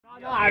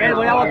A ver,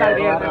 voy a votar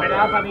bien, de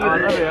verdad, familia.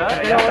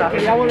 Pero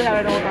quería volver a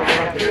ver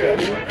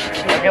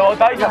votar. ¿Qué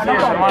votáis así,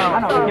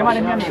 hermano? ¿Qué mal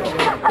es mi amigo?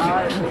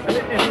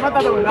 Encima está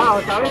de un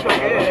lado, ¿sabes?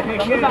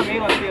 Somos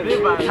amigos,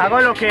 tío. Hago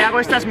lo que hago,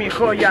 esta es mi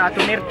joya.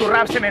 Tu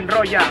rap se me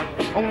enrolla.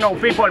 Un no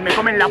people, me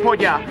comen la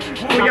polla.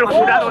 Soy el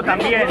jurado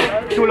también.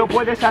 Tú lo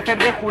puedes hacer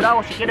de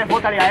jurado, si quieres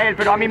vótale a él,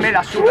 pero a mí me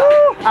la suda.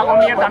 Hago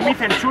mierda en mi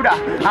censura.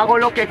 Hago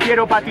lo que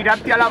quiero para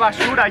tirarte a la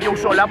basura. Yo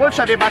uso la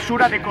bolsa de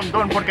basura de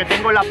condón porque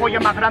tengo la polla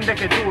más grande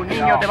que tú.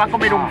 Niño, te va a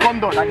comer un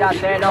cóndor.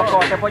 Cállate, loco,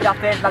 te voy a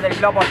hacer la del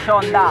globo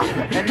sonda.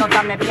 El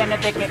nota me viene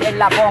de que es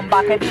la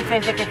bomba. Que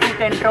dices de que tú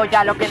te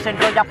enrolla. Lo que se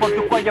enrolla por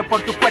tu cuello,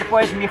 por tu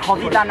cuerpo es mi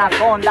jodida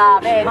anaconda. A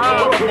ver,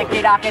 que donde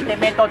quiera que te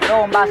meto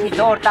trombas y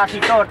tortas,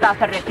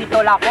 te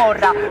recito la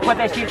gorra.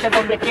 Puedes irte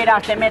donde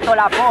quieras, te meto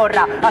la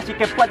porra. Así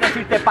que puedes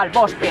irte pa'l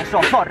bosque,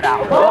 sozorra.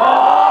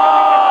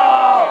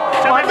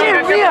 ¿Sabes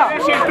dónde te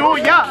puedes ir tú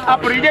ya? A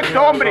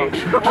proyecto, hombre.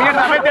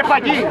 Mierda, vete pa'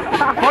 allí.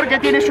 Porque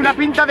tienes una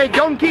pinta de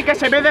yonki que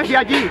se ve desde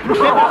allí.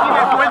 Desde aquí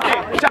de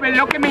fuerte. ¿Sabes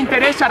lo que me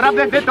interesa? Rap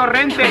desde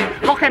Torrente.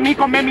 Coge mi,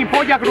 come mi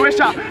polla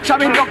gruesa.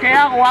 ¿Sabes lo que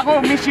hago?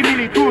 Hago mi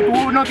similitud.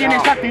 Tú no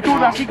tienes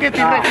actitud, así que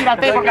te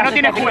retírate porque no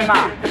tienes juventud.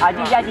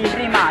 Allí y allí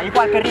rima,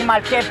 igual que rima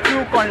el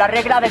ketchup con la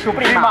regla de tu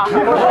prima.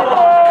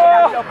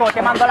 Loco,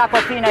 te mando a la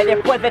cocina y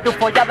después de tu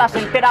follada se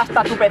entera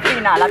hasta tu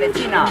vecina, la de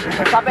China.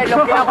 ¿Sabes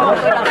lo que hago?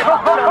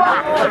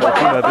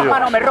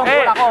 Mano, me rompo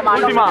la goma,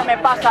 no sé qué me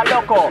pasa,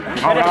 loco.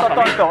 Eres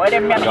tonto,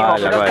 eres mi amigo,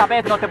 pero esta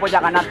vez no te voy a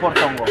ganar por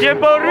tongo.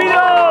 ¡Tiempo,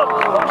 ruido!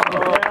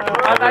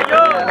 ¡Hasta yo!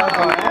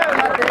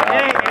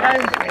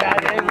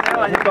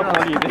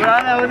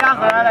 Jurada de una,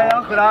 jurada de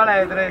dos, jurada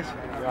de tres.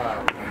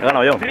 He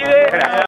ganado yo.